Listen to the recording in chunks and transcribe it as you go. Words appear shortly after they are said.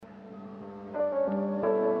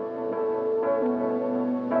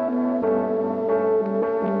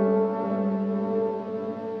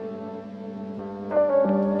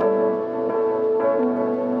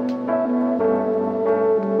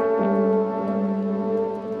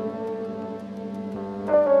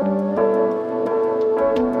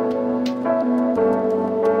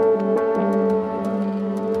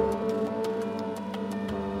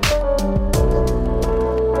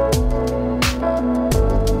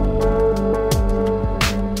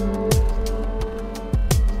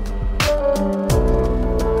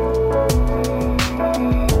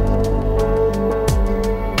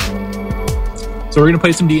So we're going to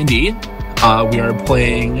play some D&D. We are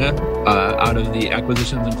playing out of the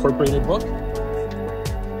Acquisitions Incorporated book.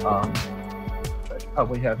 Which I should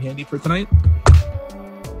probably have handy for tonight.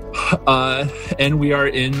 And we are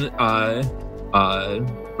in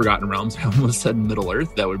Forgotten Realms. I almost said Middle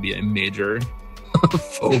Earth. That would be a major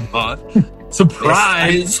faux pas.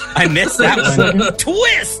 Surprise! I missed that one.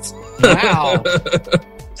 Twist! Wow.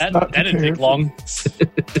 That didn't take long.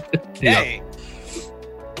 Hey.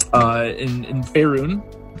 In Faerun,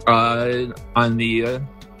 on the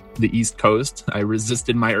East Coast, I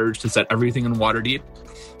resisted my urge to set everything in Waterdeep.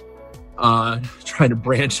 Trying to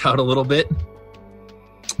branch out a little bit.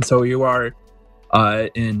 So you are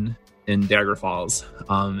in Dagger Falls,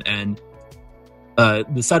 and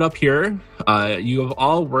the setup here. You have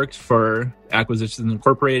all worked for Acquisitions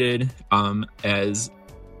Incorporated as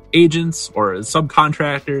agents or as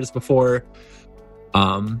subcontractors before,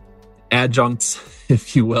 adjuncts,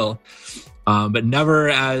 if you will, but never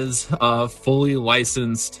as fully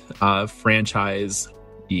licensed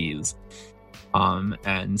franchisees.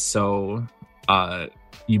 And so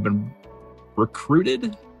you've been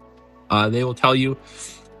recruited. They will tell you,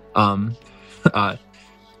 because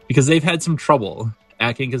they've had some trouble.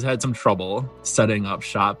 Acq has had some trouble setting up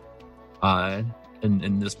shop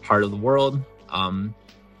in this part of the world,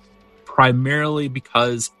 primarily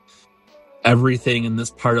because everything in this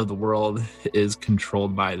part of the world is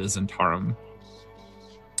controlled by the Zhentarim.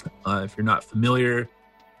 If you're not familiar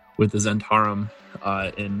with the Zhentarim,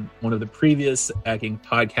 in one of the previous Acq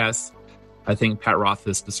podcasts, I think Pat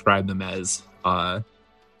Rothfuss described them as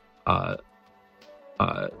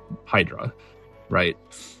Hydra, right?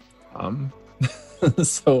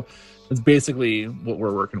 So that's basically what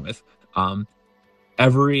we're working with.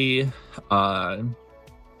 Every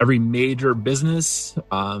major business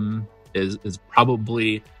is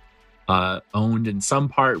probably owned in some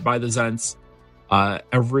part by the Zents.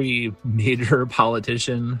 Every major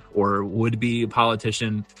politician or would-be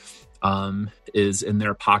politician is in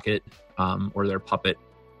their pocket or their puppet.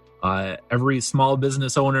 Every small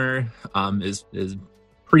business owner is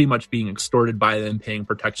pretty much being extorted by them, paying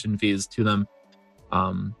protection fees to them.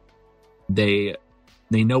 They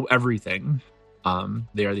know everything.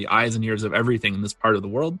 They are the eyes and ears of everything in this part of the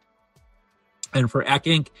world. And for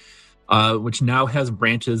Acq, which now has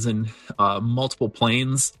branches in multiple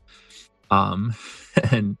planes and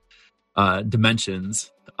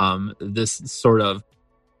dimensions, this sort of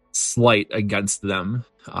slight against them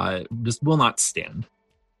just will not stand.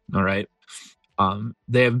 All right.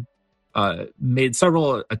 They have made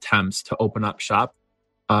several attempts to open up shop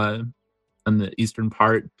in the eastern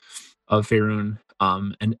part of Faerun,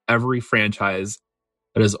 and every franchise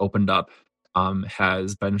that has opened up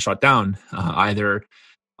has been shut down, either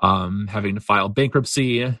having to file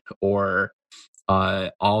bankruptcy, or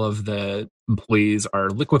all of the employees are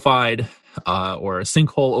liquefied, or a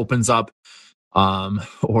sinkhole opens up,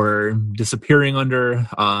 or disappearing under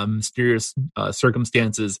mysterious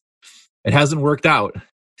circumstances. It hasn't worked out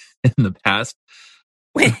in the past.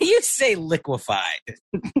 When you say liquefied,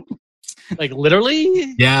 like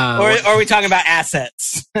literally? Yeah. Or are we talking about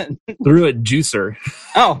assets? Through a juicer.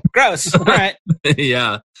 Oh, gross. All right.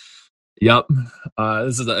 Yeah. Yep.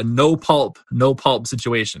 This is a no pulp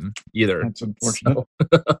situation either. That's unfortunate.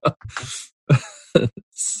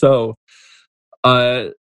 So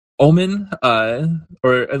Omen,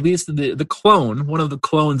 or at least the clone, one of the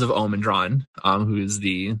clones of Omendron, who is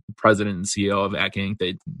the president and CEO of Acq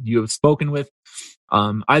that you have spoken with,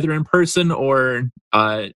 either in person or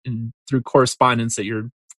through correspondence that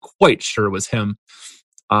you're quite sure was him,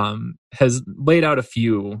 has laid out a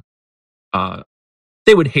few,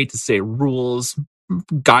 they would hate to say rules,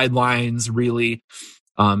 guidelines, really,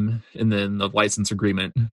 and then the license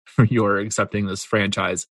agreement for your accepting this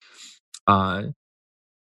franchise.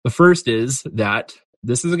 The first is that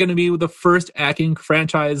this is going to be the first Acq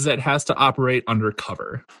franchise that has to operate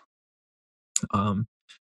undercover.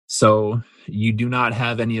 So you do not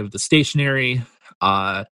have any of the stationery.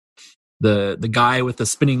 The guy with the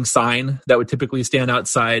spinning sign that would typically stand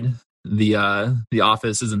outside the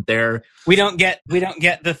office isn't there. We don't get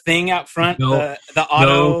the thing out front. No, the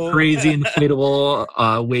auto crazy inflatable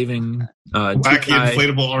Wacky waving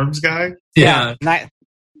inflatable arms guy. Yeah.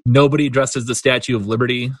 Nobody dressed as the Statue of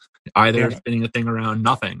Liberty, either spinning a thing around.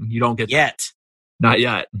 Nothing. You don't get yet. Not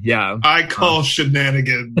yet. Yeah. I call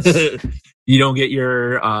shenanigans. You don't get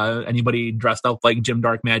your anybody dressed up like Jim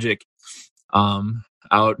Dark Magic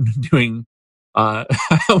out doing I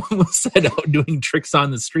almost said out doing tricks on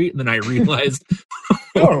the street, and then I realized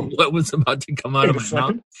what was about to come out of my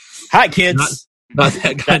mouth. Hi, kids. Not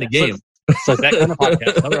that kind of game. It's like that kind of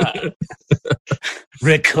podcast. All right.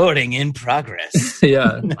 Recording in progress.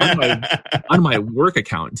 Yeah, on my work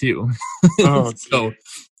account too. Oh, So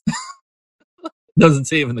doesn't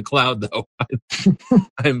save in the cloud though.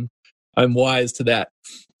 I'm wise to that.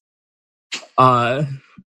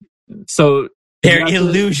 So They're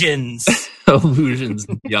illusions. illusions.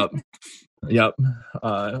 Yep.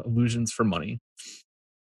 Illusions for money.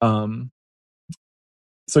 So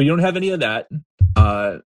you don't have any of that.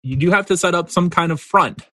 You do have to set up some kind of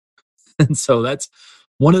front. And so that's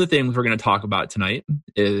one of the things we're going to talk about tonight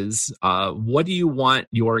is what do you want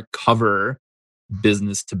your cover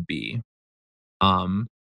business to be?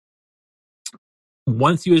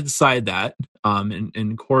 Once you decide that,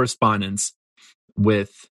 in correspondence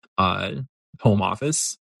with home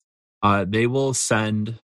office, they will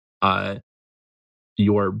send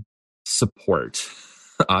your support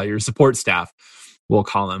staff, we'll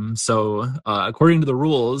call them. So according to the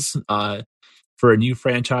rules, for a new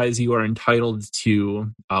franchise, you are entitled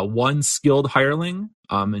to one skilled hireling,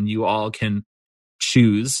 and you all can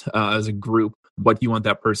choose as a group what you want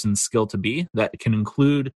that person's skill to be. That can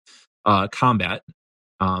include combat,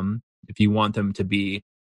 if you want them to be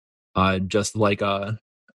just like a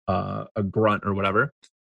grunt or whatever.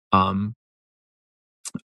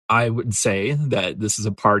 I would say that this is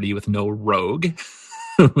a party with no rogue,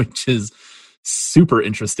 which is super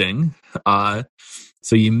interesting.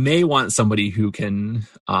 So you may want somebody who can,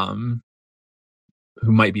 who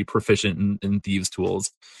might be proficient in thieves'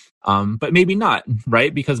 tools, but maybe not,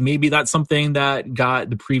 right? Because maybe that's something that got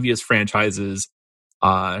the previous franchises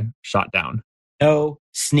shot down. No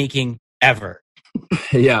sneaking ever.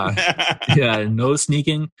 Yeah, no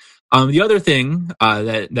sneaking. The other thing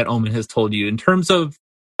that Omen has told you in terms of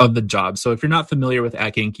the job. So if you're not familiar with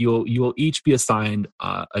Ack Inc., you will each be assigned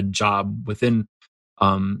a job within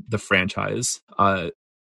the franchise.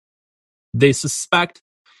 They suspect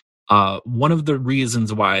one of the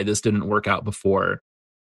reasons why this didn't work out before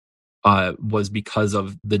was because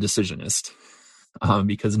of the decisionist,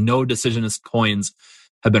 because no decisionist coins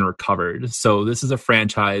have been recovered. So this is a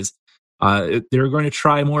franchise. They're going to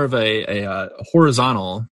try more of a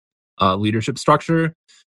horizontal leadership structure.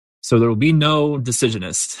 So there will be no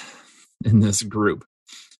decisionist in this group.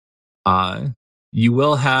 You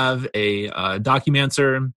will have a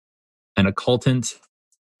documancer, an occultant.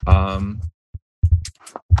 Where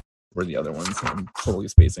are the other ones I'm totally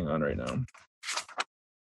spacing on right now?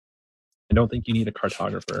 I don't think you need a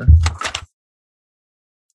cartographer.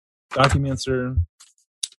 Documancer,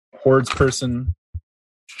 hordes person,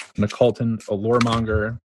 an occultant, a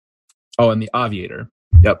loremonger. Oh, and the aviator.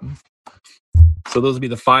 Yep. So those would be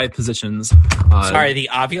the 5 positions. Sorry, the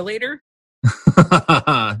ovulator?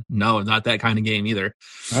 No, not that kind of game either.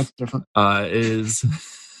 That's different. Is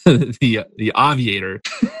the aviator,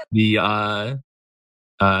 the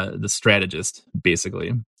strategist,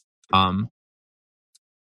 basically.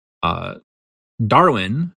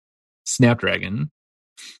 Darwin, Snapdragon,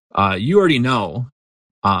 you already know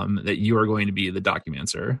that you are going to be the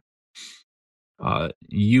documancer.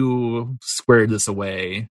 You squared this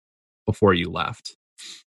away before you left.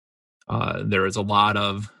 There was a lot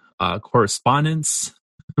of correspondence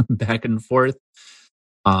back and forth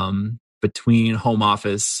between home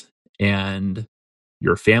office and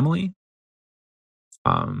your family.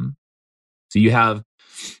 So you have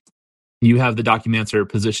the documancer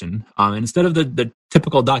position, and instead of the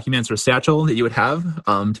typical documancer satchel that you would have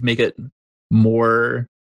to make it more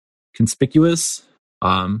conspicuous,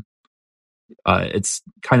 it's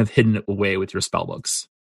kind of hidden away with your spell books.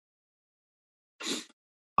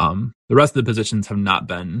 The rest of the positions have not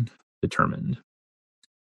been determined.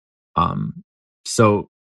 So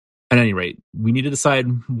at any rate, we need to decide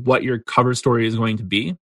what your cover story is going to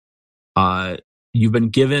be. You've been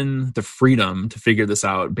given the freedom to figure this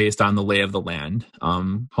out based on the lay of the land.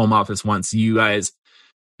 Home office wants you guys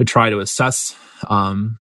to try to assess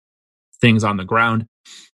things on the ground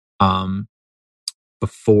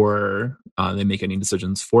before they make any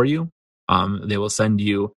decisions for you. They will send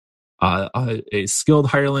you a skilled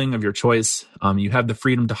hireling of your choice. You have the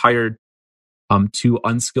freedom to hire 2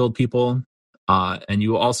 unskilled people, and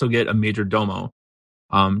you will also get a major domo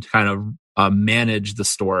to kind of manage the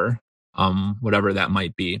store, whatever that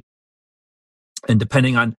might be. And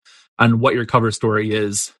depending on what your cover story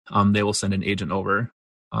is, they will send an agent over.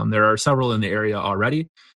 There are several in the area already,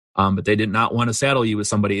 but they did not want to saddle you with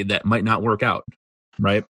somebody that might not work out,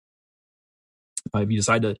 right? If you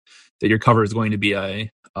decide that your cover is going to be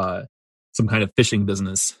some kind of fishing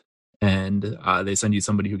business, and they send you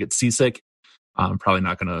somebody who gets seasick, probably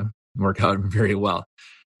not going to work out very well,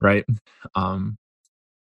 right?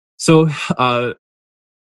 So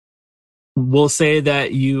we'll say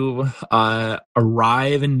that you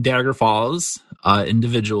arrive in Dagger Falls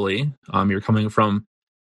individually. You're coming from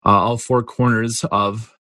all four corners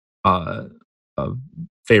of Faerun,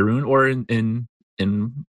 or in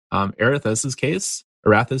Arathis' case,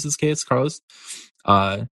 Carlos.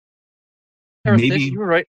 Maybe you were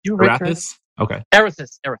right. You were right. Arathis. Okay.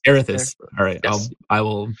 Arathis. All right. Yes. I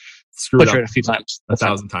will screw it up a few times.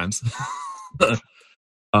 1,000 times.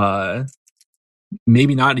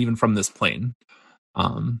 Maybe not even from this plane.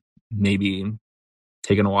 Maybe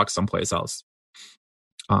taking a walk someplace else.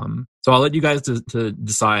 So I'll let you guys to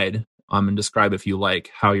decide and describe, if you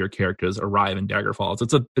like, how your characters arrive in Dagger Falls.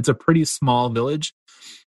 It's a pretty small village.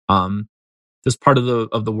 This part of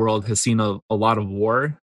the world has seen a lot of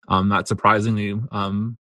war. Not surprisingly,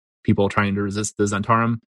 people trying to resist the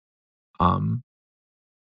Zentarum. And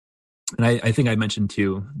I think I mentioned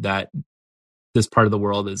too that this part of the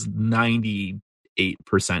world is 98%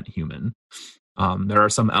 human. There are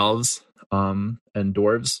some elves and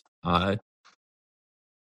dwarves.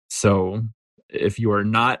 So if you are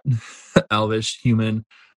not elvish, human,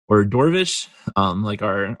 or dwarvish, like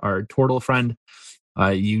our turtle friend,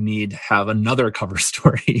 you need to have another cover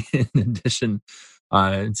story in addition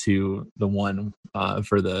to the one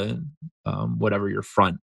for the whatever your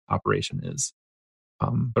front operation is.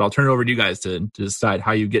 But I'll turn it over to you guys to decide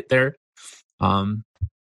how you get there.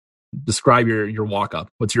 Describe your walk up.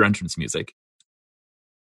 What's your entrance music?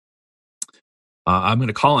 I'm going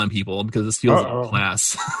to call on people because this feels like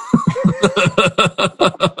class.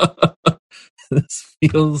 This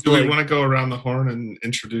feels. Do we want to go around the horn and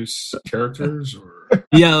introduce characters, or?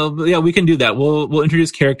 Yeah, we can do that. We'll introduce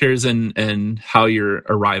characters and how you're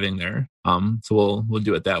arriving there. So we'll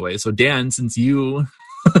do it that way. So Dan, since you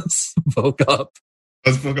spoke up,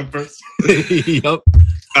 I spoke up first. Yep.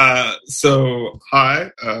 So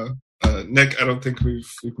hi, Nick. I don't think we've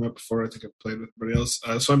met before. I think I've played with everybody else.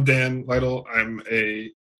 So I'm Dan Lytle. I'm a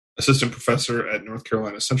assistant professor at North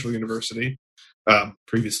Carolina Central University,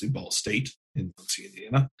 previously Ball State in Muncie,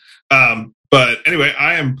 Indiana. But anyway,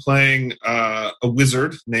 I am playing a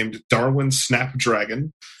wizard named Darwin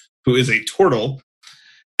Snapdragon, who is a turtle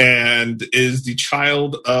and is the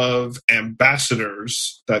child of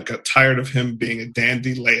ambassadors that got tired of him being a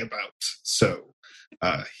dandy layabout. So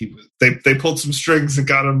they pulled some strings and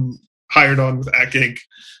got him hired on with Ack Inc.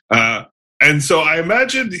 And so I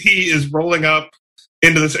imagine he is rolling up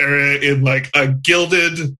into this area in like a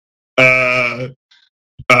gilded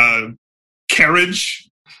carriage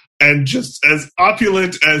and just as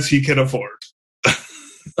opulent as he can afford.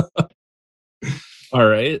 All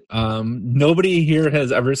right. Nobody here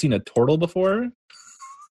has ever seen a turtle before.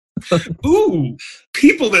 Ooh,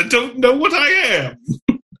 people that don't know what I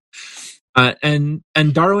am.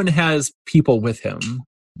 And Darwin has people with him,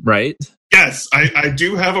 right? Yes, I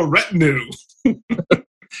do have a retinue.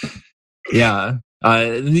 Yeah.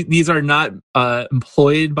 These are not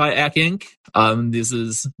employed by Ack Inc. These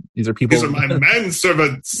are people. These are my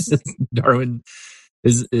manservants. Darwin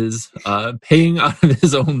is paying out of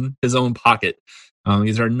his own pocket.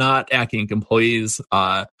 These are not Ack Inc. employees.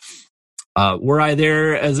 Were I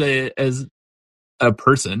there as a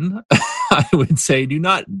person, I would say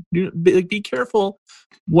be careful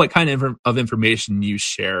what kind of information you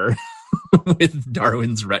share with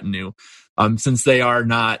Darwin's retinue, since they are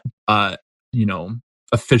not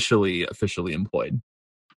officially employed.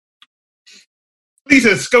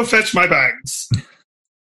 Jesus, go fetch my bags.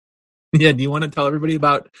 Yeah, do you want to tell everybody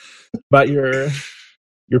about your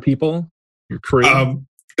people, your crew?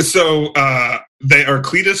 So they are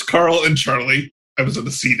Cletus, Carl, and Charlie. I was on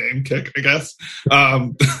the C name kick, I guess.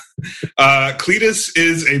 Cletus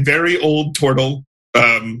is a very old turtle,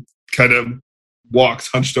 kind of walks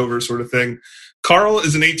hunched over sort of thing. Carl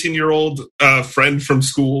is an 18-year-old friend from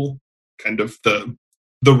school, kind of the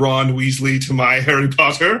Ron Weasley to my Harry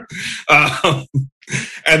Potter.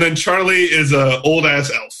 And then Charlie is a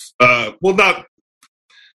old-ass elf. Well,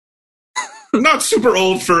 not super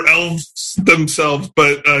old for elves themselves,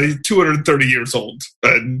 but 230 years old.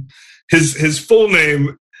 And his full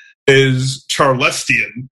name is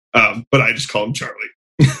Charlestian, but I just call him Charlie.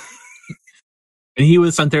 And he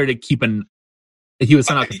was sent there to he was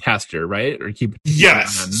sent out to pasture, right? Or keep.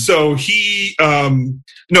 Yes. So Cletus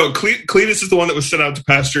is the one that was sent out to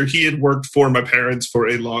pasture. He had worked for my parents for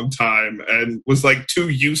a long time and was like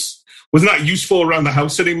was not useful around the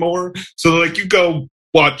house anymore. So they're like, you go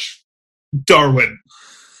watch Darwin.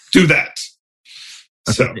 Do that.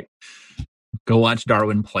 Okay. So go watch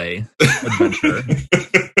Darwin play adventure.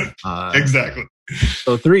 Exactly.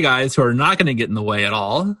 So 3 guys who are not going to get in the way at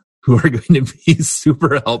all, who are going to be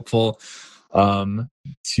super helpful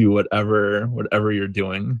to whatever you're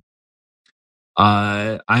doing.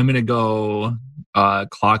 I'm gonna go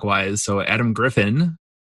clockwise. So Adam Griffin,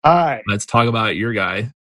 Hi. let's talk about your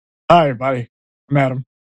guy. Hi, everybody. I'm Adam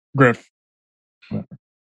Griff.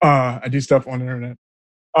 I do stuff on the internet.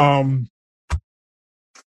 I'm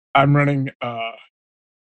running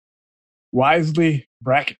Wisely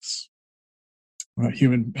Brackets,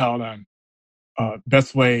 human paladin.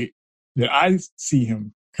 Best way that I see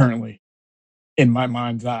him currently in my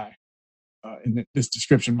mind's eye, and this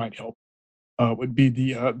description might help, would be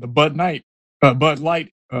the Bud Light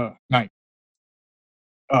Knight.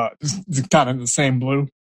 It's kind of the same blue,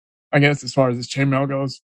 I guess, as far as this chainmail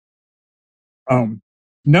goes.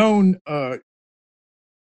 Known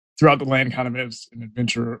throughout the land kind of as an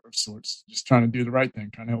adventurer of sorts, just trying to do the right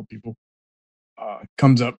thing, trying to help people.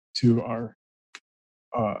 Comes up to our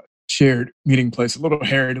shared meeting place, a little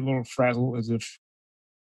harried, a little frazzled, as if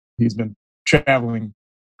he's been traveling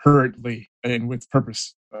hurriedly and with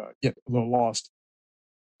purpose, yet a little lost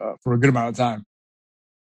for a good amount of time.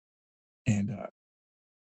 And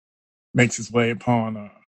makes his way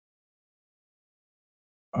upon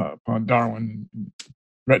Darwin and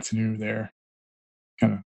Retinue there.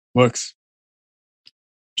 Kind of looks,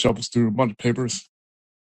 shuffles through a bunch of papers,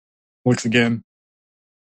 looks again,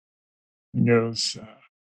 and goes,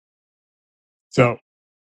 so,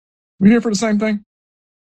 we here for the same thing?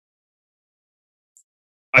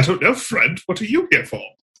 I don't know, friend. What are you here for?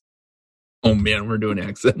 Oh man, we're doing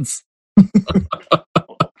accents.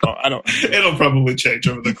 I don't. It'll probably change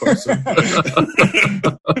over the course of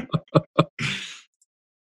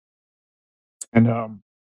And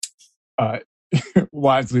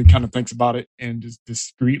Wisely kind of thinks about it and just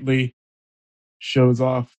discreetly shows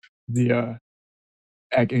off the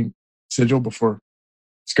Ag Ink sigil before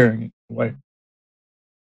scaring it away.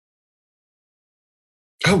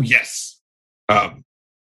 Oh, yes.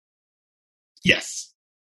 Yes.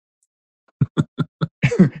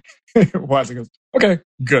 Wisely goes, okay,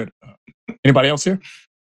 good. Anybody else here?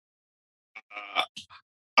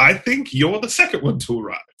 I think you're the second one to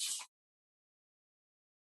arrive.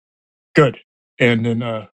 Good. And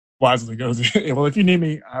then Wisely goes, well, if you need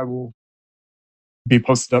me, I will be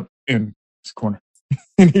posted up in this corner.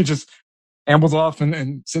 And he just ambles off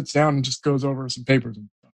and sits down and just goes over some papers and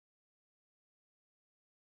stuff.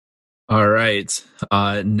 All right.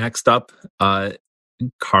 Next up,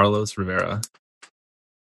 Carlos Rivera.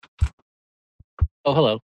 Oh,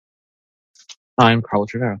 hello. I'm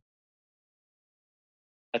Carlos Rivera.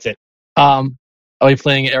 That's it. Are we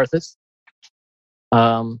playing Erithus?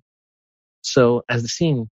 So as the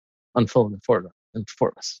scene unfolds before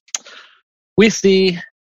us, we see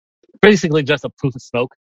basically just a poof of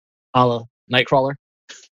smoke, a la Nightcrawler.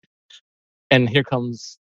 And here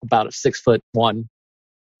comes about a 6'1",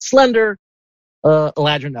 slender,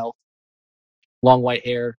 Eladrin elf, long white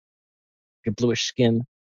hair, bluish skin,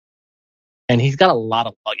 and he's got a lot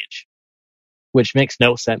of luggage, which makes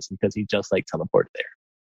no sense because he just teleported there.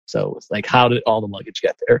 So it's how did all the luggage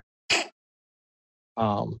get there?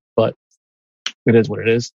 But it is what it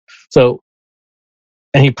is. So,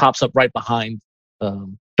 and he pops up right behind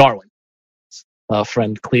Darwin,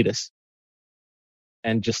 friend Cletus,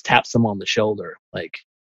 and just taps him on the shoulder,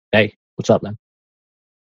 "Hey, what's up, man?"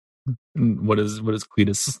 What is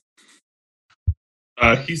Cletus?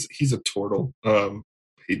 He's a turtle.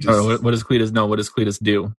 He just. What does Cletus know? What does Cletus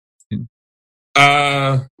do?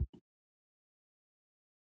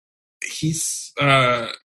 He's.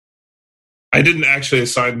 I didn't actually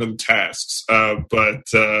assign them tasks, but.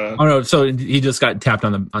 Oh no! So he just got tapped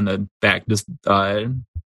on the back. A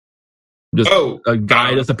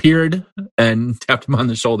guy just appeared and tapped him on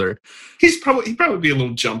the shoulder. He'd probably be a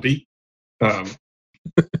little jumpy.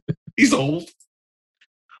 He's old.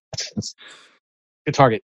 Good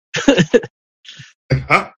target.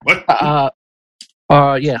 Huh? What?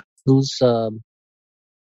 Yeah. Who's do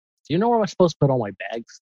you know where I'm supposed to put all my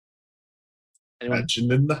bags? Anyone?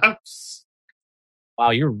 Imagine in the house.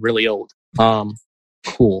 Wow, you're really old.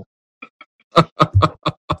 Cool.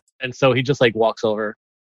 And so he just walks over.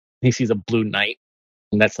 He sees a blue knight,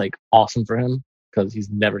 and that's awesome for him because he's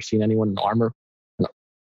never seen anyone in armor.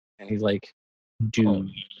 And he's like, "Do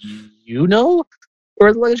you know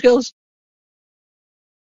where the luggage goes?"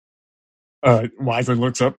 Wisely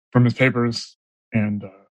looks up from his papers and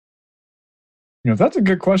that's a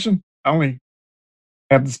good question. I only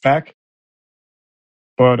have this pack,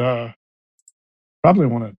 but probably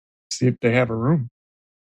want to see if they have a room.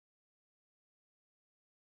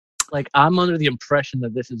 I'm under the impression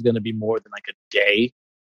that this is going to be more than a day's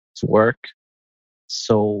work.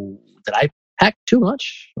 So did I pack too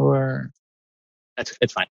much, or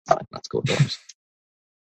it's fine. Let's go with doors.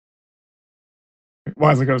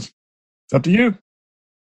 Wisely goes, It's up to you.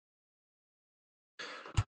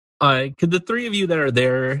 Could the three of you that are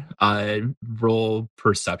there roll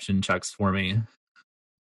perception checks for me?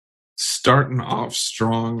 Starting off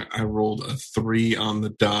strong, I rolled a 3 on the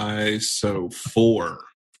die, so 4.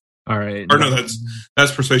 All right. Or no,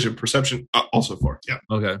 that's persuasion. Perception, also 4. Yeah.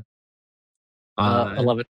 Okay.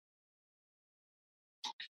 11.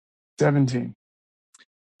 17.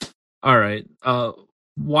 All right.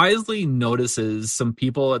 Wisely notices some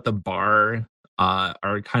people at the bar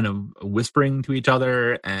are kind of whispering to each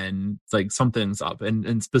other, and like something's up,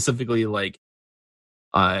 and specifically like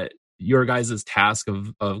your guys' task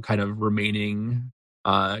of kind of remaining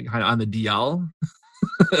kind of on the DL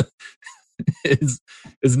is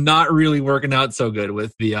not really working out so good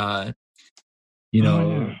with the the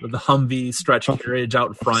Humvee stretch carriage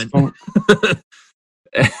out front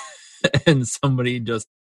and somebody just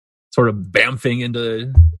sort of bamfing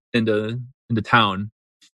into town.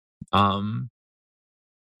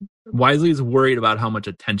 Wisely is worried about how much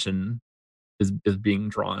attention is being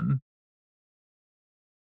drawn.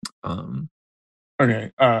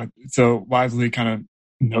 Okay. So Wisely kind of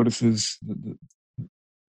notices the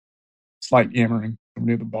slight yammering from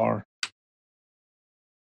near the bar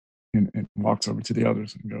and walks over to the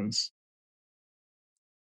others and goes,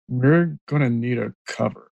 "We're going to need a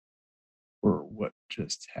cover for what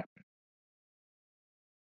just happened.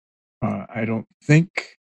 I don't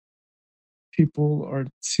think people are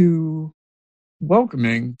too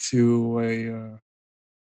welcoming to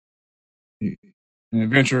an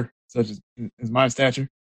adventure such as my stature,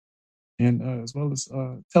 and as well as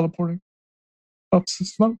teleporting puffs of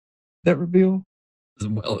smoke that reveal As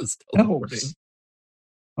well as teleporting.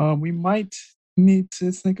 elves. We might need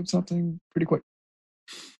to think of something pretty quick."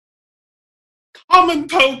 Common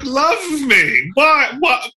folk love me. Why?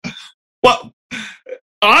 What?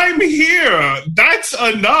 I'm here. That's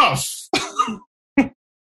enough.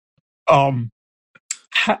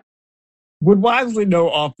 Would Wisely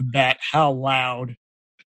know off the bat how loud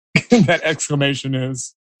that exclamation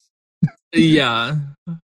is? Yeah.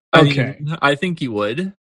 Okay. I think he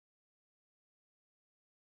would.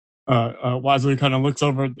 Wisely kind of looks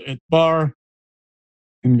over at the bar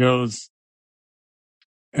and goes,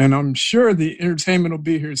 "And I'm sure the entertainment will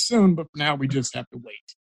be here soon, but for now we just have to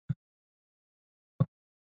wait."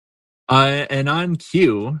 And on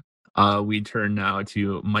cue, we turn now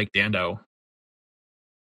to Mike Dando.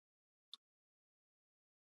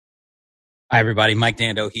 Hi, everybody. Mike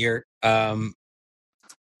Dando here. I'm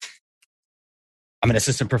an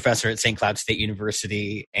assistant professor at St. Cloud State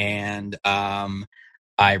University, and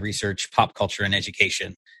I research pop culture and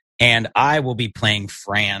education. And I will be playing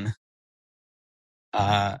Fran.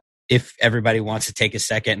 If everybody wants to take a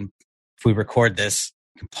second, if we record this,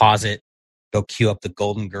 you can pause it, go cue up the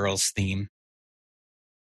Golden Girls theme.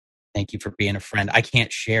 Thank you for being a friend. I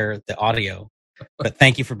can't share the audio, but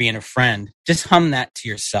thank you for being a friend. Just hum that to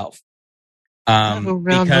yourself. Around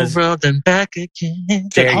the world and back again.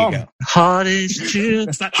 There you go. Heart is true.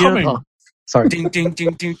 That's not humming. Oh, sorry. Ding, ding,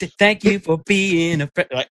 ding, ding, ding. Thank you for being a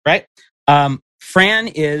friend. Right? Fran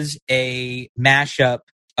is a mashup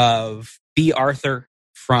of B. Arthur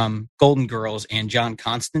from Golden Girls and John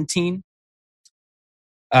Constantine,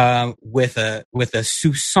 with a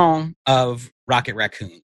soupçon of Rocket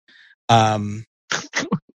Raccoon. Hyper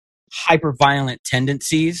violent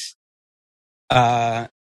tendencies.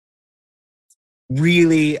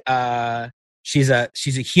 Really, she's a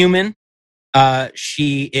human.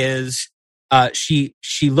 She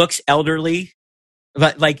looks elderly,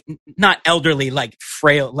 but like not elderly, like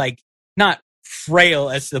frail, like not frail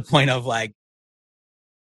as to the point of like,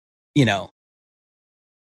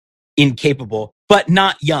 incapable, but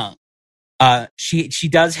not young. She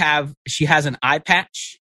has an eye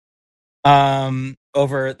patch,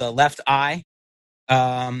 over the left eye.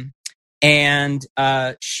 And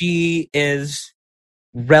she is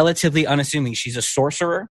relatively unassuming. She's a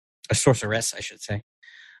sorceress, I should say.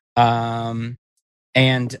 And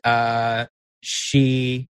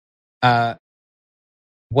she,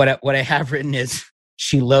 what I have written is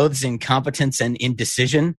she loathes incompetence and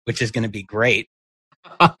indecision, which is going to be great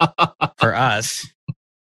for us.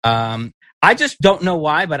 I just don't know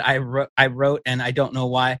why, but I wrote, and I don't know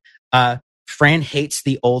why. Fran hates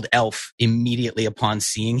the old elf immediately upon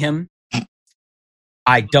seeing him.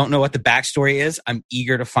 I don't know what the backstory is. I'm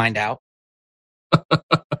eager to find out.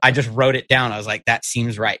 I just wrote it down. I was like, that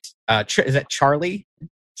seems right. Is that Charlie?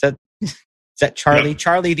 Is that Charlie? Yeah.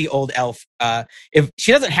 Charlie, the old elf. If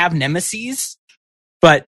she doesn't have nemesis,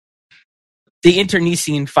 but the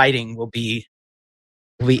internecine fighting will be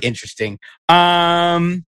interesting.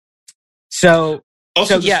 Yes.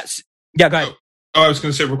 Yeah, go ahead. I was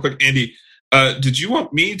going to say real quick, Andy, did you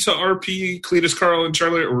want me to RP Cletus, Carl, and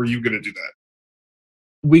Charlie, or were you going to do that?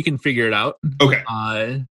 We can figure it out. Okay.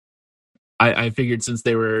 I figured since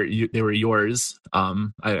they were yours,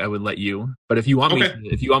 I would let you. But if you want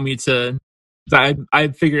me to, I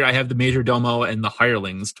figured I have the major domo and the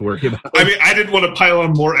hirelings to worry about. I mean, I didn't want to pile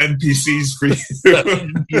on more NPCs for you.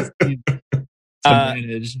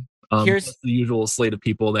 Manage. Here's the usual slate of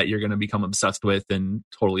people that you're going to become obsessed with and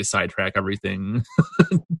totally sidetrack everything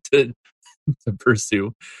to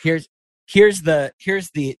pursue. Here's the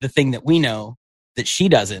thing that we know that she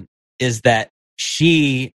doesn't, is that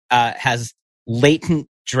she has latent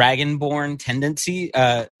dragonborn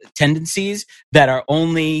tendencies that are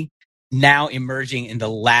only now emerging in the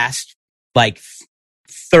last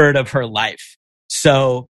third of her life.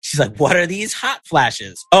 So she's like, what are these hot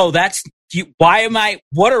flashes? Oh, that's you. Why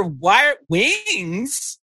are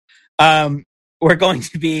wings? We're going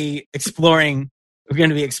to be exploring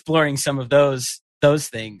some of those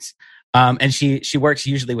things. And she works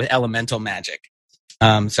usually with elemental magic.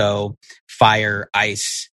 So fire,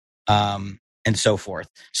 ice, and so forth.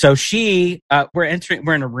 So we're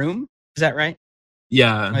in a room. Is that right?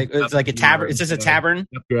 Yeah. It's like a tavern. Is this a tavern?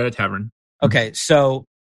 Yep, you're at a tavern. Okay. So,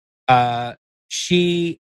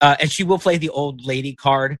 she will play the old lady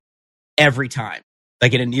card every time.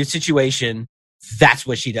 Like in a new situation, that's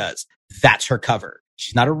what she does. That's her cover.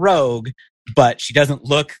 She's not a rogue, but she doesn't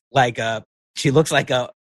look like she looks like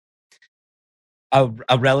a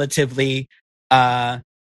relatively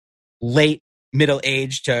late middle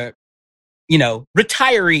age to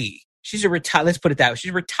retiree. She's let's put it that way.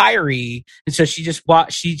 She's a retiree, and so she just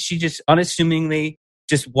she just unassumingly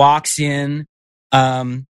just walks in.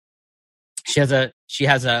 She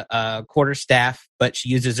has a quarterstaff, but she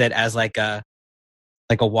uses it as like a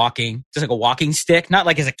walking stick, not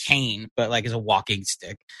like as a cane, but like as a walking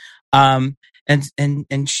stick. And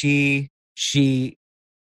she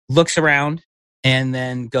looks around and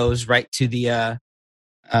then goes right to the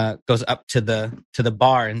goes up to the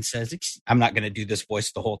bar and says, I'm not going to do this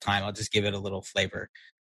voice the whole time. I'll just give it a little flavor.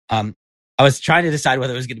 I was trying to decide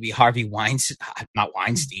whether it was going to be Harvey Weinstein,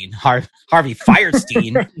 Harvey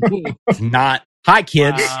Firestein. Not, hi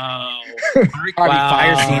kids. Wow. Harvey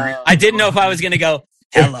Firestein. I didn't know if I was going to go,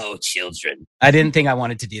 hello children. I didn't think I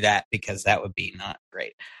wanted to do that because that would be not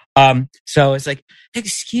great. So it's like,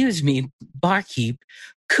 excuse me, barkeep,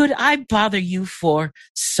 could I bother you for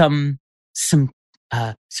some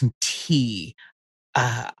tea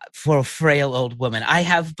for a frail old woman? I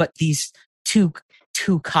have but these two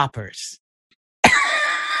coppers.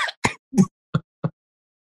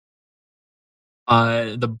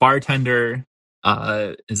 The bartender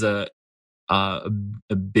is a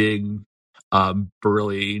big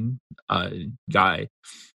burly guy.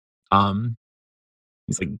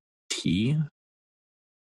 He's like, tea?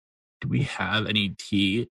 Do we have any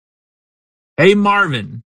tea? Hey,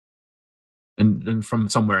 Marvin. And from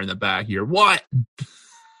somewhere in the back here, what?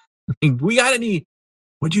 We got any?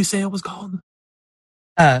 What'd you say it was called?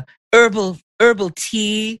 Herbal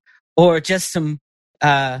tea, or just some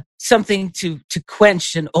something to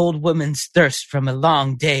quench an old woman's thirst from a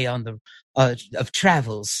long day on the of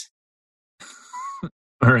travels.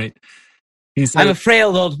 All right. He said, I'm a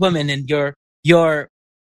frail old woman, and your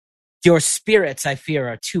spirits, I fear,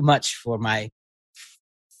 are too much for my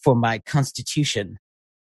constitution.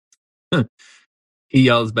 He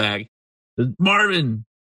yells back, Marvin,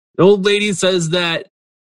 the old lady says that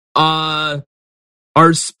our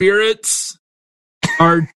spirits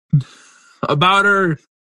are about our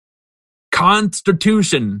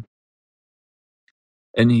constitution.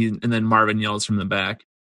 And then Marvin yells from the back,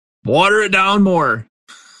 water it down more.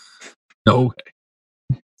 Okay.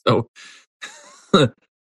 So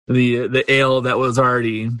the ale that was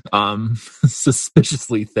already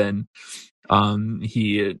suspiciously thin,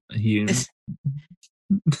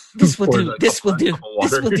 This will do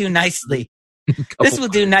nicely. This will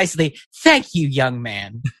do nicely. Thank you, young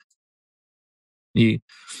man. He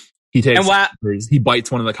takes he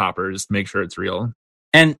bites one of the coppers to make sure it's real.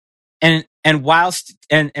 And whilst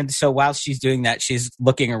she's doing that, she's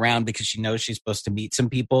looking around because she knows she's supposed to meet some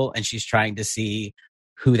people, and she's trying to see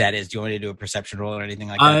who that is. Do you want me to do a perception roll or anything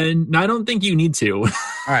like that? I don't think you need to. All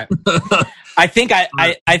right. I think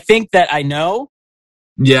that I know.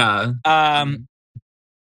 Yeah.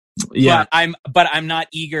 Yeah. But I'm not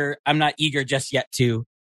eager just yet to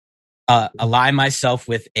ally myself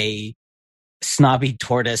with a snobby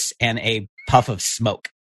tortoise and a puff of smoke.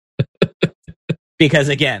 Because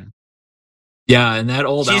again, yeah, and that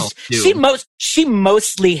old elf too. She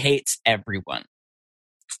mostly hates everyone.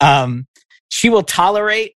 She will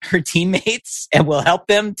tolerate her teammates and will help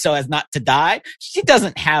them so as not to die. She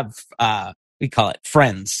doesn't have, we call it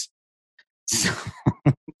friends. So,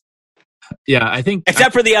 Yeah, I think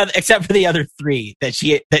except for the other three that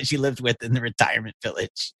she lived with in the retirement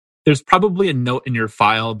village. there's probably a note in your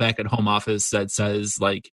file back at home office that says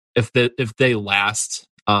like if they last,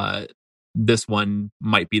 this one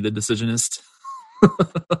might be the decisionist.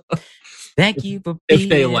 Thank you for being If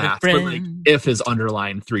they a last, but like friend. if is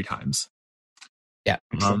underlined 3 times. Yeah.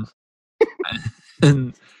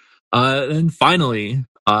 And finally,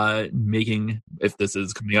 making, if this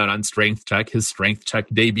is coming out on strength check, his strength check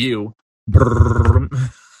debut.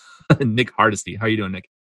 Nick Hardesty. How you doing, Nick?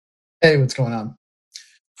 Hey, what's going on?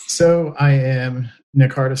 So I am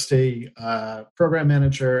Nick Hardesty, program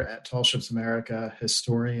manager at Tall Ships America,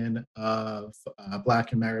 historian of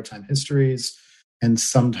Black and Maritime histories, and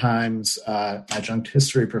sometimes adjunct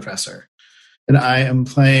history professor. And I am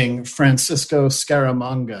playing Francisco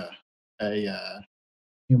Scaramanga, a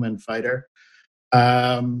human fighter.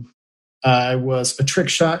 I was a trick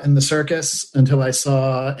shot in the circus until I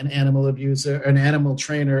saw an animal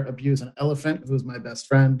trainer abuse an elephant who was my best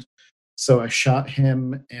friend. So I shot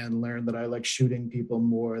him and learned that I like shooting people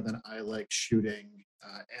more than I like shooting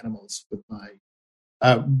animals with my,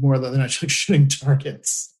 more than I like shooting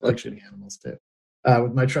targets. I like shooting animals too,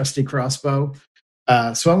 with my trusty crossbow.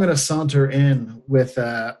 So I'm going to saunter in with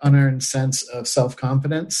an unearned sense of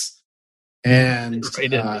self-confidence and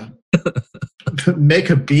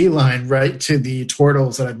make a beeline right to the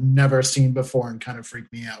turtles that I've never seen before and kind of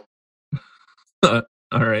freak me out.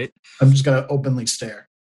 All right. I'm just going to openly stare.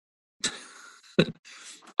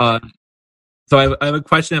 So I have a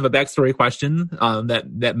question. I have a backstory question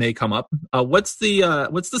that may come up. What's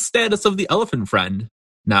the status of the elephant friend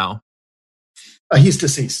now? He's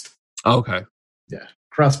deceased. Okay. Yeah,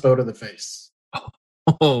 crossbow to the face.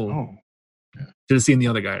 Oh. Yeah. Should have seen the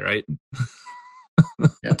other guy, right?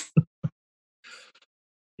 Yeah.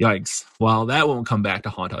 Yikes. Well, that won't come back to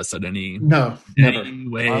haunt us at any No, never.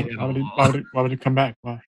 way. Why would it come back?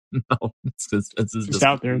 Why? No, it's Just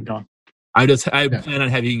out there and gone. I plan on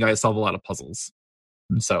having you guys solve a lot of puzzles.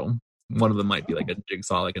 So one of them might be like a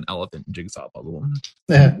jigsaw, like an elephant jigsaw puzzle.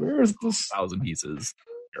 Yeah. Where is this? 1,000 pieces.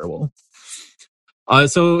 Terrible.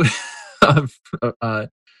 So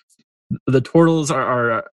the turtles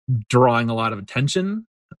are drawing a lot of attention.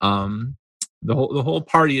 The whole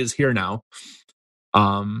party is here now.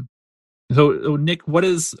 So Nick, what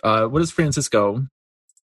is Francisco?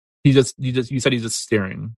 You said he's just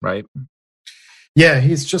staring, right? Yeah,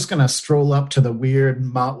 he's just going to stroll up to the weird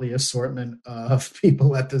motley assortment of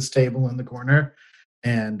people at this table in the corner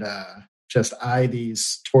and just eye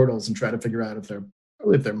these turtles and try to figure out if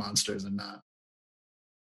they're monsters or not.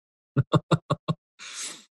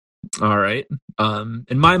 All right.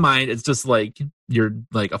 In my mind, it's just like you're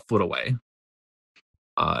like a foot away.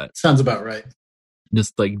 Sounds about right.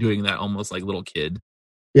 Just like doing that almost like little kid.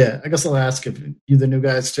 Yeah, I guess I'll ask if you the new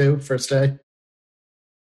guys too, first day.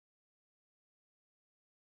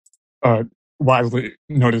 Wisely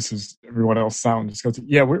notices everyone else sound. Just goes,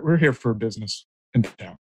 yeah, we're here for business in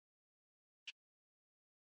town.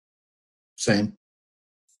 Same.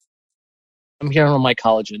 I'm here on my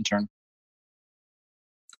college intern.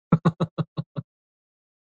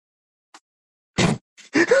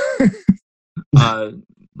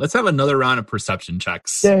 Let's have another round of perception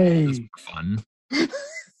checks. Yay! Just for fun.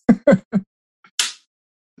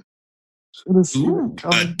 Ooh,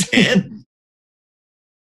 a 10.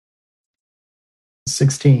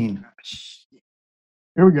 16.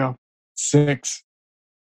 Here we go. 6.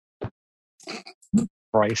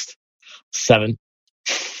 Christ. 7.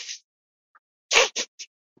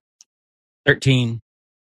 13.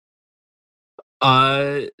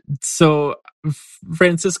 So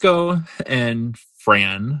Francisco and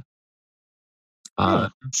Fran.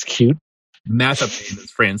 It's cute. Mashup name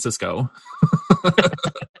is Francisco.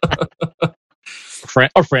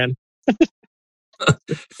 Fran.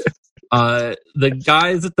 The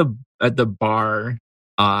guys at the bar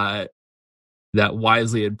that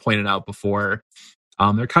Wisely had pointed out before,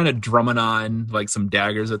 they're kind of drumming on like some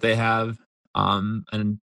daggers that they have,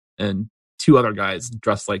 and 2 other guys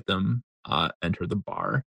dressed like them enter the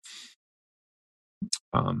bar.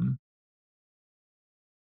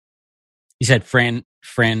 You said Fran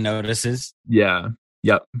notices. Yeah.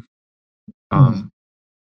 Yep.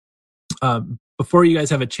 Before you guys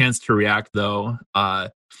have a chance to react, though,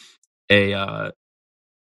 a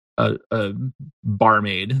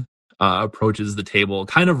barmaid approaches the table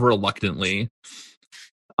kind of reluctantly.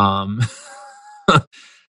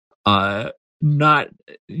 Not,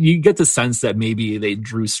 you get the sense that maybe they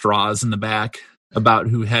drew straws in the back about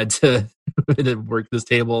who had to work this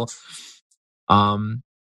table. And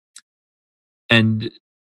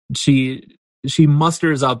she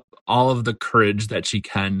musters up all of the courage that she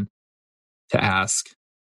can to ask,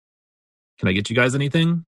 "Can I get you guys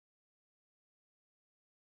anything?"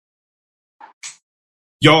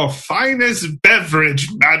 Your finest beverage,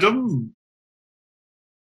 madam.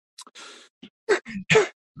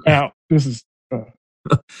 Now, this is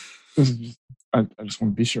just, I just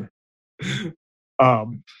want to be sure.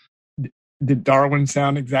 Did Darwin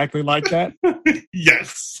sound exactly like that?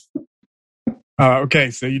 Yes.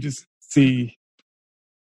 Okay, so you just see.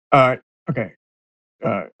 Okay.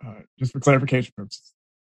 Just for clarification purposes,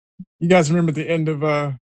 you guys remember the end of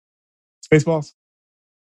Spaceballs,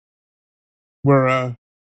 where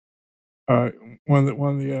one of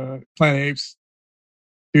the Planet Apes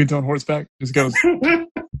dudes on horseback just goes,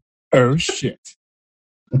 "Oh shit."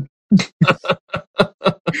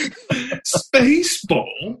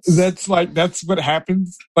 Spaceballs. That's what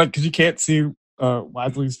happens. Like, because you can't see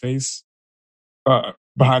Wisely's face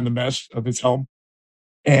behind the mesh of his helm,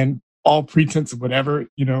 and all pretense of whatever's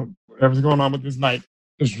going on with this knight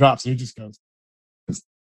just drops, and he just goes. His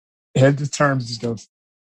head just turns, just goes,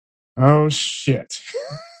 "Oh shit."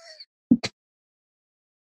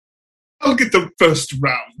 I'll get the first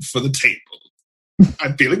round for the table.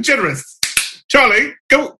 I'm feeling generous. Charlie,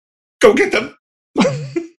 go get them.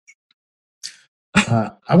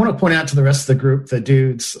 I want to point out to the rest of the group the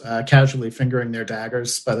dudes casually fingering their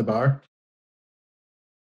daggers by the bar.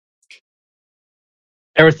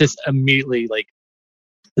 Erithus immediately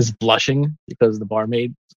is blushing because the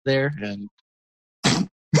barmaid's there, and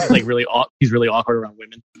he's really awkward around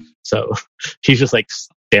women. So he's just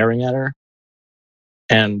staring at her,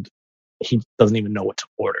 and he doesn't even know what to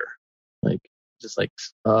order. Just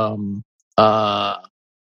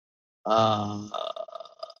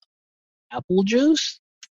apple juice.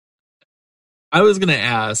 I was going to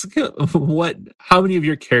ask, how many of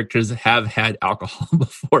your characters have had alcohol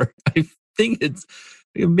before? I think it's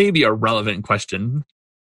maybe a relevant question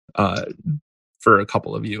for a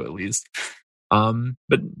couple of you at least.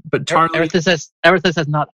 But Charlie, Erithus has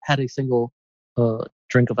not had a single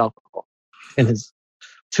drink of alcohol in his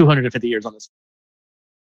 250 years on this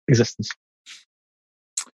existence.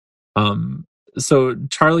 So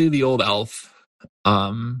Charlie the old elf,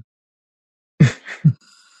 kind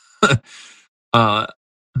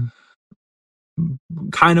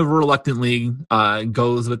of reluctantly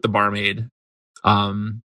goes with the barmaid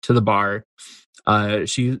to the bar.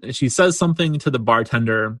 She says something to the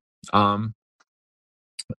bartender,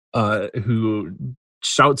 who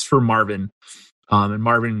shouts for Marvin, and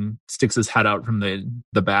Marvin sticks his head out from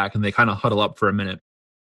the back, and they kind of huddle up for a minute.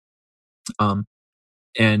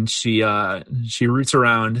 And she roots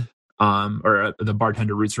around, or the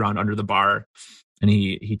bartender roots around under the bar, and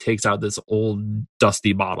he takes out this old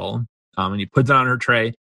dusty bottle, and he puts it on her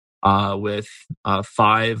tray with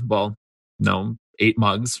 8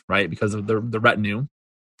 mugs, right, because of the retinue,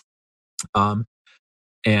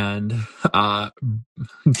 and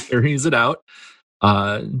carries it out.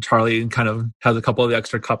 Charlie kind of has a couple of the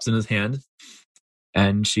extra cups in his hand,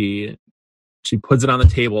 and she puts it on the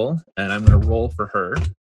table, and I'm going to roll for her.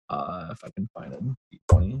 If I can find it.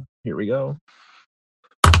 D20. Here we go.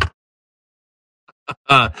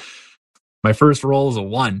 My first roll is a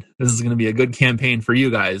 1. This is going to be a good campaign for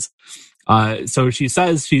you guys. So she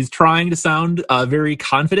says she's trying to sound very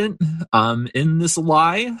confident in this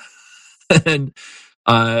lie, and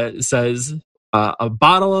says a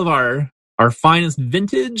bottle of our finest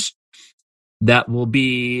vintage that will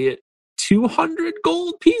be 200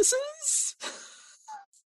 gold pieces.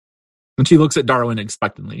 And she looks at Darwin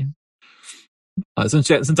expectantly.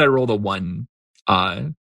 Since I rolled a 1,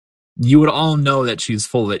 you would all know that she's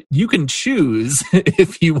full of it. You can choose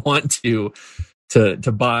if you want to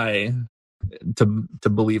buy, to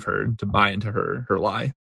believe her, to buy into her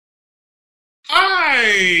lie.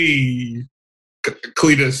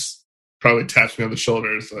 Cletus probably taps me on the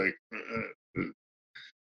shoulders like,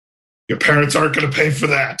 your parents aren't going to pay for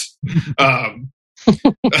that.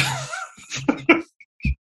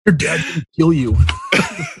 Your dad can kill you.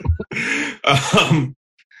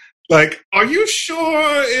 Are you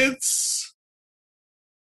sure it's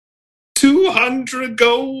 200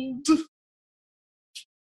 gold?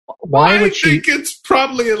 Why would she? I think it's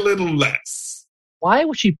probably a little less. Why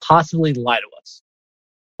would she possibly lie to us?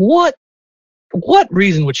 What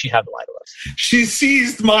reason would she have to lie to us? She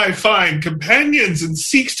seized my fine companions and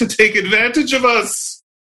seeks to take advantage of us.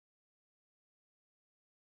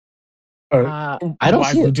 I don't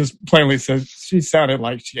see it. Just plainly says she sounded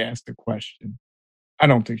like she asked a question. I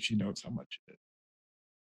don't think she knows how much it is.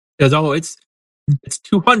 Because It's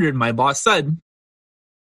 200, my boss said.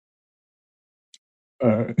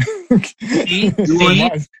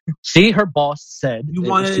 See, her boss said You it was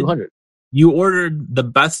wanted- 200. You ordered the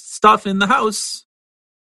best stuff in the house.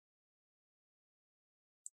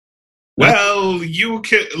 Well, you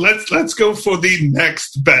can let's go for the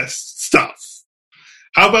next best stuff.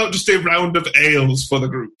 How about just a round of ales for the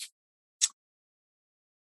group?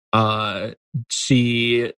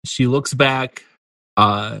 She looks back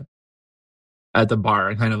at the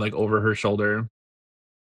bar, kind of like over her shoulder.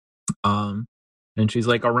 And she's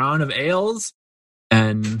like, a round of ales?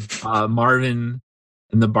 And Marvin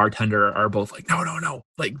and the bartender are both like, no,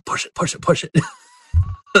 like push it.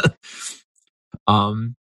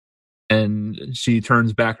 And she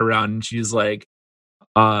turns back around and she's like,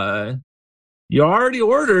 you already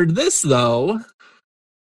ordered this though.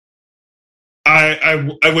 I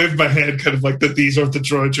wave my hand kind of like that these aren't the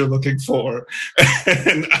droids you're looking for.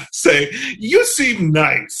 And I say, you seem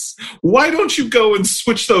nice. Why don't you go and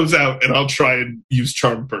switch those out and I'll try and use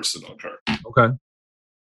Charm Person on her.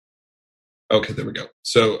 Okay, there we go.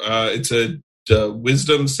 So it's a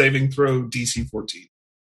Wisdom saving throw DC 14.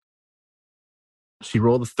 She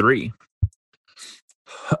rolled a 3.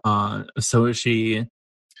 So she...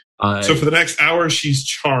 so for the next hour, she's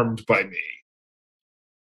charmed by me.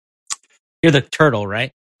 You're the turtle,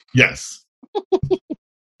 right? Yes.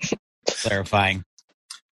 Clarifying.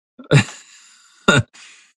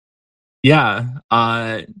 Yeah.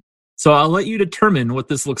 So I'll let you determine what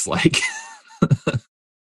this looks like.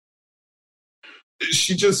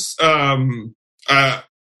 She just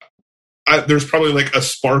there's probably like a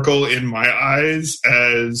sparkle in my eyes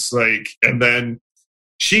as like, and then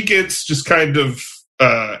she gets just kind of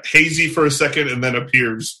hazy for a second and then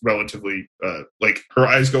appears relatively like her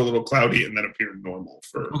eyes go a little cloudy and then appear normal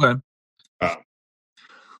for Okay.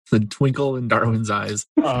 The twinkle in Darwin's eyes.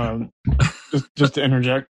 Just to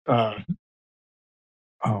interject,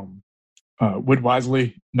 would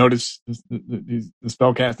Wisely notice the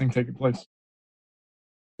spell casting taking place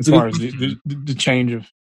as far as the change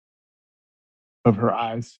of her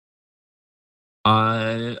eyes?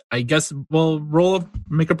 I guess we'll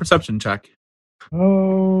make a perception check.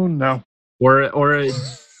 Oh no. Or would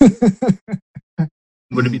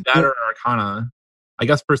it be that or Arcana? I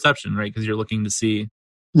guess perception, right? Because you're looking to see.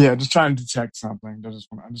 Yeah, just trying to detect something. I just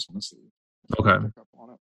want to see. Okay. Pick up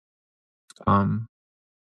on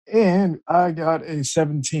it. And I got a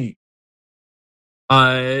 17.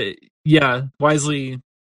 Yeah. Wisely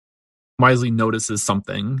notices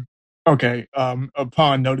something. Okay.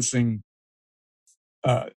 Upon noticing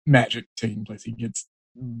magic taking place, he gets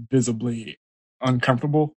visibly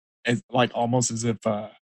uncomfortable, almost as if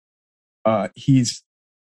he's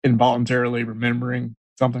involuntarily remembering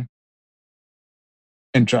something,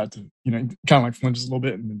 and tried to, kind of like flinches a little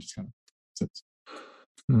bit and then just kind of sits.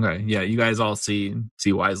 Okay, yeah, you guys all see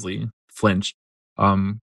Wisely flinch.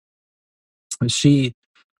 She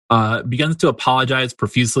begins to apologize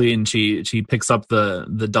profusely, and she picks up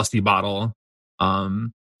the dusty bottle.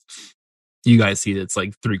 You guys see that it's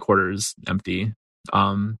like 3/4 empty.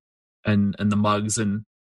 And the mugs, and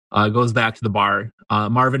goes back to the bar.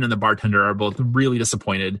 Marvin and the bartender are both really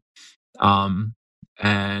disappointed.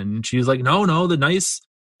 And she's like, no, the nice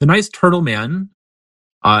turtle man.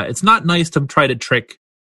 It's not nice to try to trick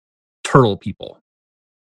turtle people.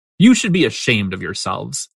 You should be ashamed of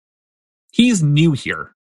yourselves. He's new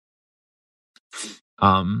here.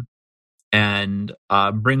 And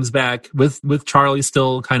brings back with Charlie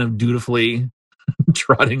still kind of dutifully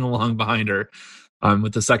trotting along behind her.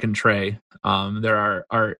 With the second tray, there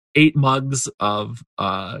are 8 mugs of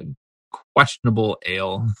questionable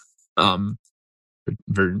ale, for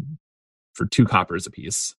 2 coppers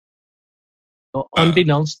apiece. Well,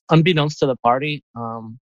 unbeknownst to the party,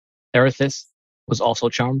 Erithis was also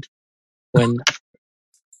charmed when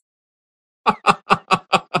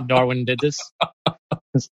Darwin did this.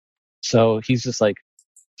 So he's just like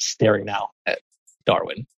staring now at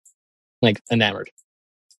Darwin, like enamored.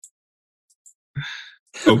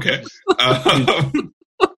 Okay.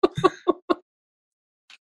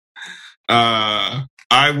 I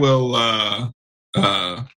will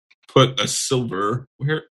put a silver.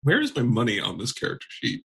 Where is my money on this character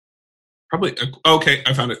sheet? Probably. Okay,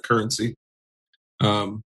 I found it. Currency.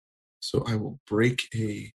 So I will break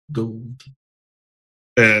a gold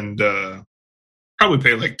and probably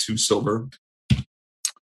pay like 2 silver.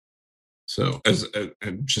 So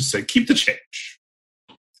and just say keep the change.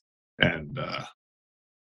 And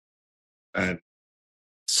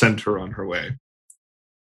send her on her way.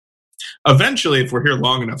 Eventually, if we're here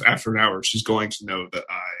long enough, after an hour, she's going to know that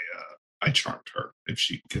I charmed her, if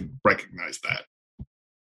she can recognize that.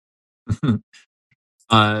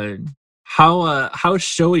 How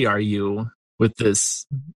showy are you with this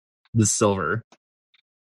silver?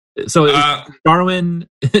 So Darwin,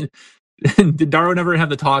 did Darwin ever have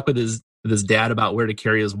the talk with his dad about where to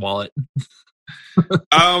carry his wallet?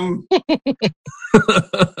 I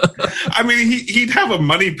mean, he'd have a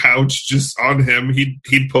money pouch just on him.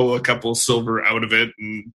 He'd pull a couple silver out of it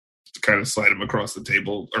and kind of slide them across the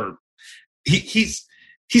table. Or he's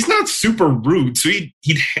not super rude, so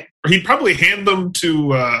he'd probably hand them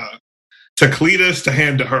to Cletus to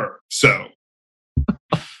hand to her. So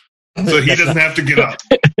he doesn't have to get up.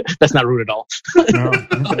 That's not rude at all. No.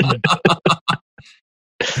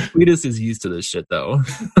 Cletus is used to this shit, though.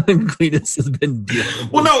 Cletus has been dealing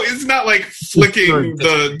with Well, no, it's not like flicking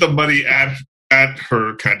the money at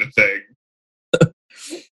her kind of thing.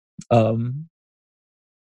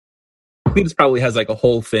 Cletus probably has like a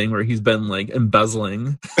whole thing where he's been like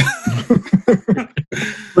embezzling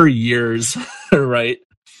for years, right?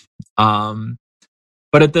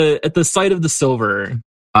 But at the sight of the silver,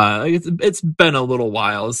 it's been a little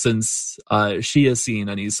while since she has seen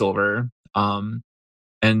any silver.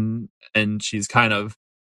 And she's kind of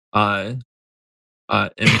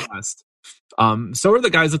impressed. So are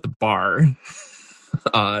the guys at the bar,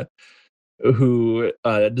 who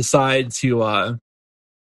decide to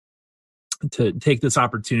take this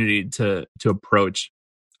opportunity to approach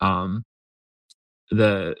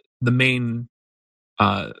the main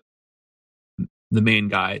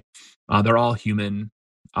guy. They're all human.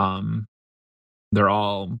 They're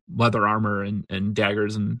all leather armor and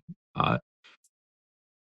daggers and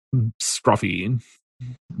scruffy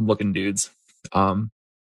looking dudes. The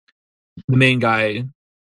main guy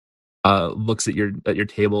looks at your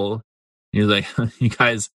table and he's like, you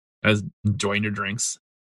guys enjoying your drinks?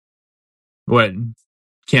 What,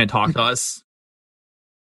 can't talk to us?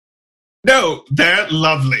 No, they're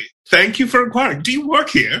lovely. Thank you for inquiring. Do you work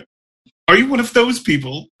here? Are you one of those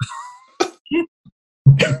people?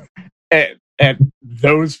 and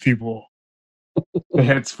those people, the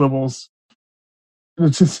head swivels.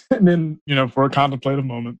 And then, for a contemplative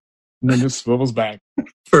moment, and then just swivels back.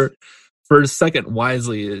 For a second,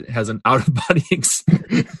 Wisely has an out-of-body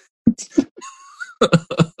experience.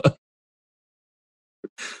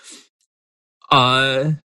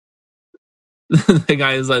 The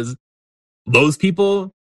guy says, "Those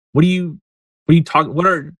people? What are you talking? What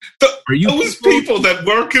are you? Those people that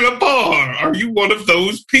work in a bar? Are you one of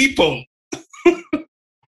those people?"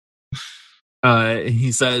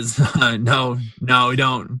 He says, "No, we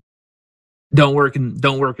don't work in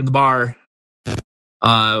the bar.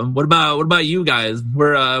 What about you guys?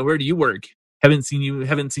 Where do you work? Haven't seen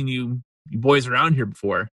you boys around here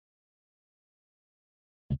before."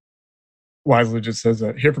 Wisely just says,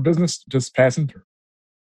 "Here for business, just passing through."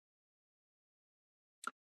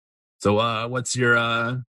 So, what's your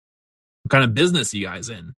what kind of business are you guys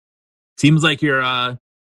in? Seems like you're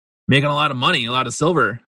making a lot of money, a lot of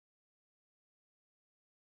silver.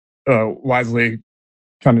 Wisely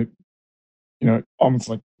kind of, almost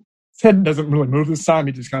like his head doesn't really move this time.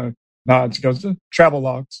 He just kind of nods, goes to travel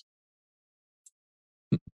logs.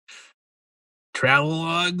 Travel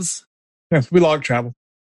logs? Yes, we log travel.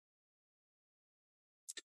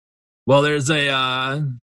 Well, there's a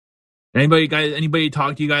anybody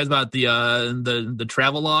talk to you guys about the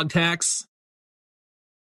travel log tax?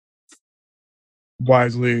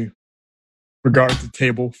 Wisely regards the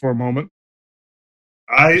table for a moment.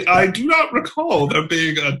 I do not recall there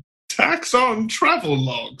being a tax on travel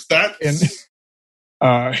logs. That's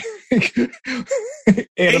and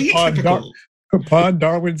upon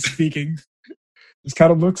Darwin speaking, just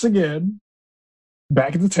kind of looks again,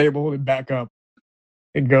 back at the table and back up,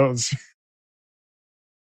 and goes,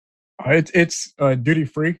 "It's duty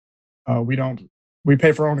free. We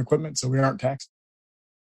pay for our own equipment, so we aren't taxed."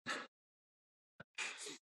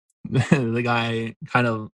 The guy kind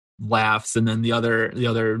of laughs, and then the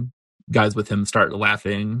other guys with him start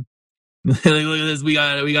laughing. Like, look at this, we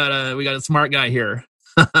got a smart guy here.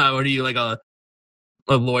 What are you, like a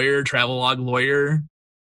lawyer, travel log lawyer?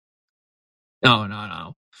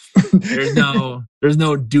 No. There's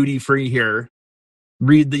no duty free here.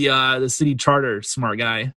 Read the city charter, smart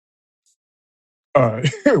guy.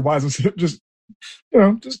 Wise was just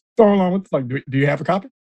throw along with, like, do you have a copy?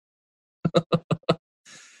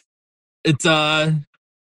 It's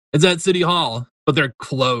at City Hall, but they're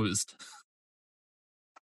closed.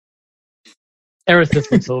 Eris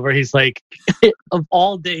just looks over. He's like, of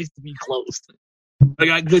all days to be closed. I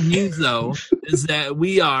got good news though, is that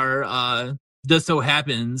we are just so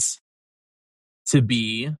happens to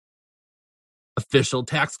be official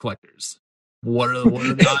tax collectors. What are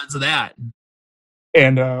the odds of that?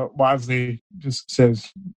 And Wisely just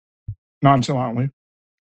says nonchalantly,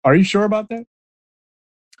 "Are you sure about that?"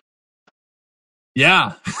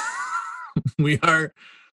 Yeah,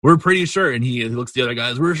 we're pretty sure. And he looks at the other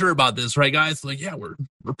guys. We're sure about this, right, guys? Like, yeah, we're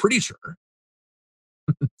pretty sure.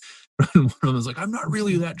 One of them is like, I'm not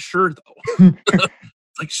really that sure though.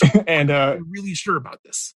 Like, sure, And I'm really sure about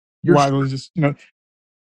this. You're Wisely just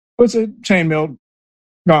puts a chainmail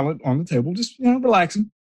gauntlet on the table, just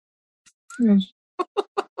relaxing.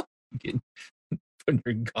 putting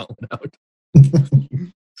your gauntlet out.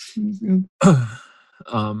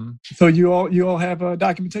 So you all have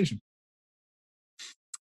documentation.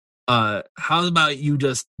 How about you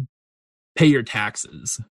just pay your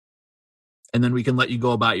taxes, and then we can let you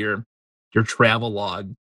go about your travel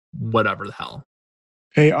log, whatever the hell.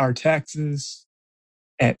 Pay our taxes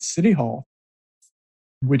at City Hall,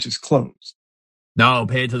 which is closed. No,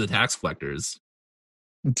 pay it to the tax collectors.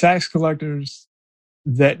 The tax collectors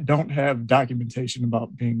that don't have documentation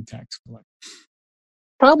about being tax collectors.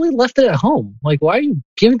 Probably left it at home. Like, why are you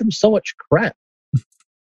giving them so much crap?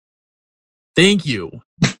 Thank you.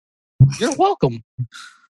 You're welcome.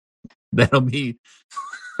 That'll be.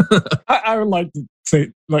 I would like to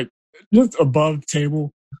say, like, just above the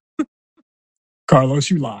table, Carlos,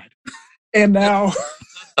 you lied. And now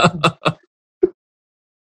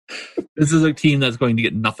This is a team that's going to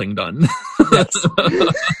get nothing done.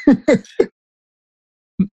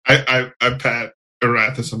 I pat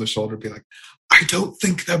Arathis on the shoulder and be like, I don't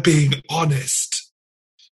think they're being honest.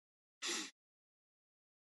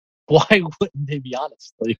 Why wouldn't they be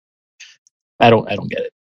honest? Like, I don't get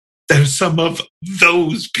it. They're some of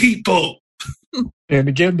those people. and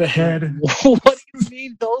again the head. What do you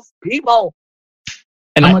mean, those people?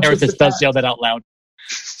 And How much was Arthas the does tax? yell that out loud.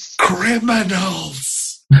 Criminals.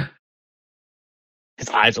 His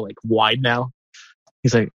eyes are like wide now.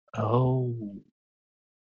 He's like, oh.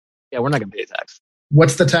 Yeah, we're not going to pay tax.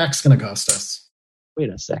 What's the tax going to cost us? Wait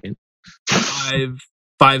a second.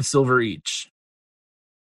 5 silver each.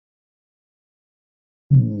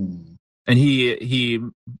 And he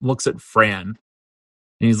looks at Fran and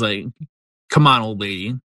he's like, come on, old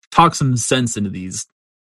lady, talk some sense into these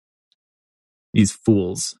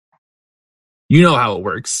fools. You know how it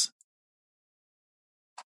works.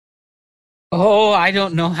 Oh, I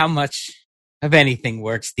don't know how much of anything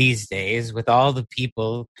works these days with all the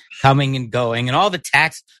people coming and going and all the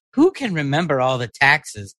tax. Who can remember all the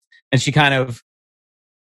taxes? And she kind of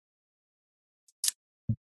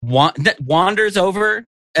wanders over,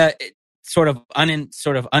 sort of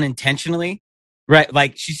unintentionally, right?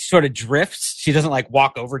 Like she sort of drifts. She doesn't like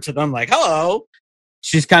walk over to them like, hello.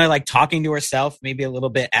 She's kind of like talking to herself, maybe a little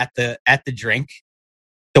bit at the drink,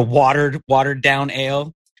 the watered down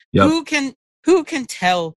ale. Yep. Who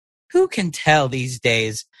can tell these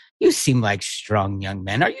days? You seem like strong young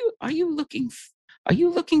men. Are you looking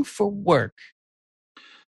for work?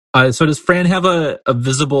 So does Fran have a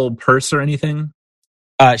visible purse or anything?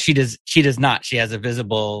 She does not. She has a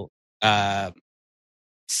visible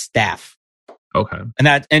staff. Okay. And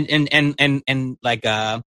that and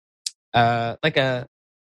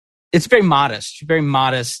it's very modest. Very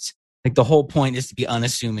modest. Like the whole point is to be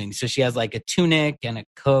unassuming. So she has like a tunic and a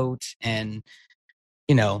coat, and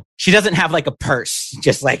she doesn't have like a purse,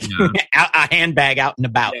 just like a handbag out and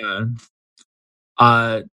about.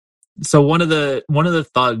 Yeah. So one of the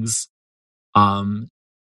thugs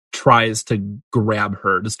tries to grab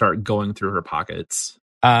her to start going through her pockets.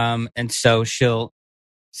 And so she'll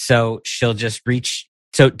just reach.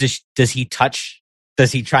 So does he touch?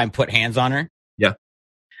 Does he try and put hands on her? Yeah.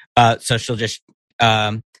 So she'll just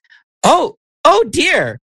oh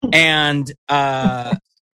dear, and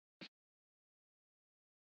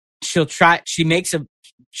she'll try. She makes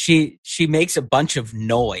a bunch of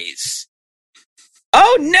noise.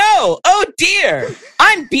 Oh no! Oh dear!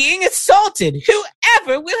 I'm being assaulted.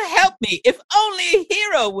 Whoever will help me? If only a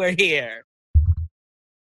hero were here.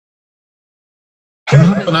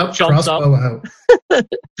 Up, Jumps crossbow out. All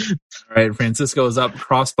right, Francisco is up,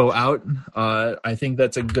 crossbow out. I think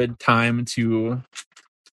that's a good time to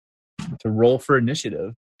roll for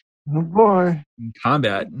initiative Oh boy, in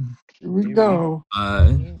combat. here we go.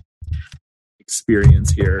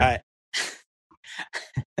 Experience here.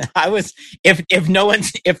 I was if no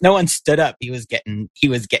one stood up, he was getting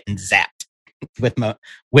zapped with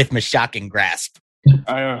my shocking grasp.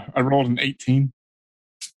 I rolled an 18.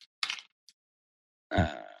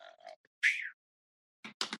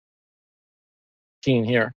 Team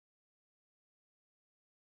here.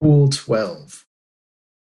 Pool 12.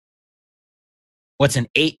 What's an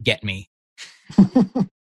 8 get me?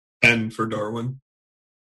 10 for Darwin.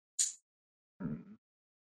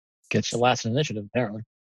 Gets your last initiative, apparently.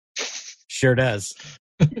 Sure does.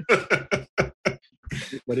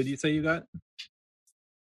 What did you say you got?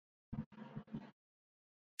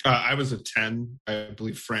 I was a 10. I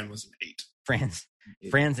believe Fran was an 8.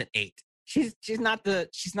 Fran's at 8. She's not the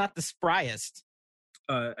spryest.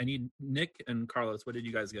 I need Nick and Carlos. What did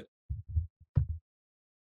you guys get?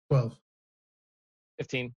 12.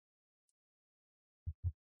 15.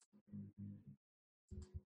 And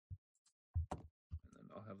then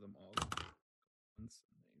I'll have them all once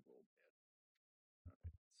and they roll bad.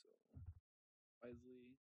 All right, so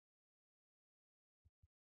Wisely.